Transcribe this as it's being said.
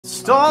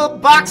Stole a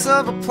box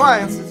of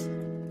appliances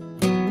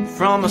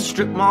from a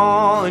strip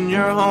mall in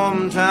your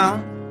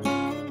hometown.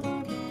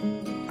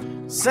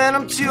 Sent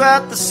them to you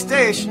at the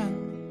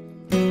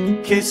station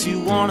in case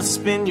you want to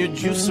spin your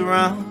juice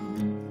around.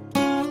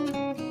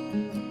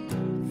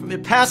 From your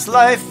past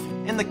life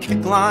in the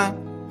kick line,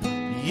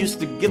 you used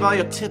to give all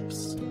your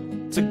tips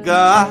to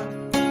God.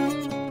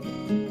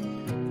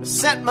 I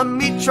sent my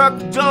meat truck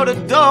door to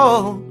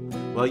door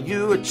while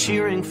you were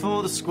cheering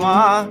for the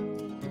squad.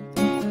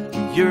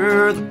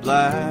 You're the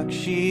black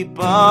sheep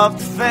of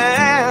the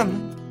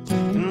family,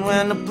 and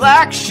when the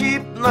black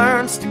sheep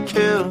learns to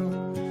kill,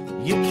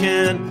 you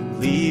can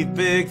leave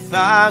Big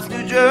Thighs,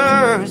 New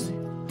Jersey,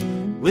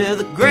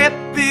 with a great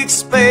big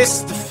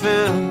space to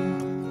fill.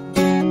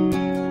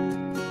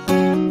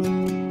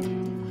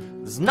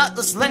 There's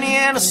Nutless Lenny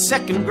in a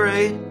second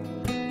grade.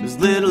 There's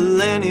little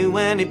Lenny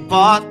when he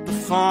bought the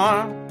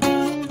farm.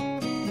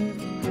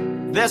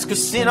 There's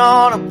Christina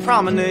on a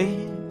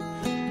promenade.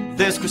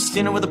 There's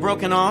Christina with a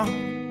broken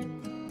arm.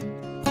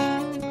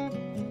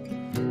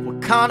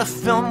 What kind of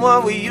film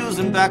were we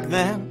using back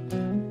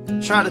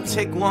then? Try to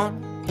take one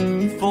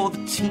for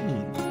the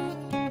team.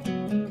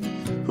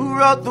 Who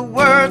wrote the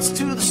words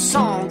to the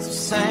songs who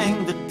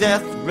sang the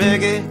death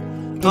reggae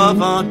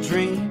of our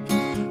dreams?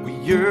 Well,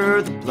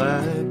 you're the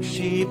black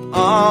sheep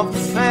of the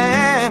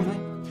family,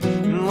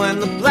 and when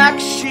the black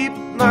sheep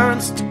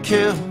learns to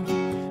kill,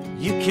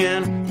 you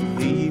can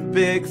leave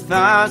Big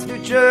Thighs,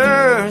 New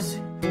Jersey,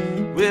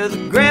 with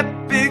a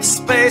great big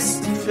space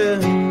to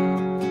fill.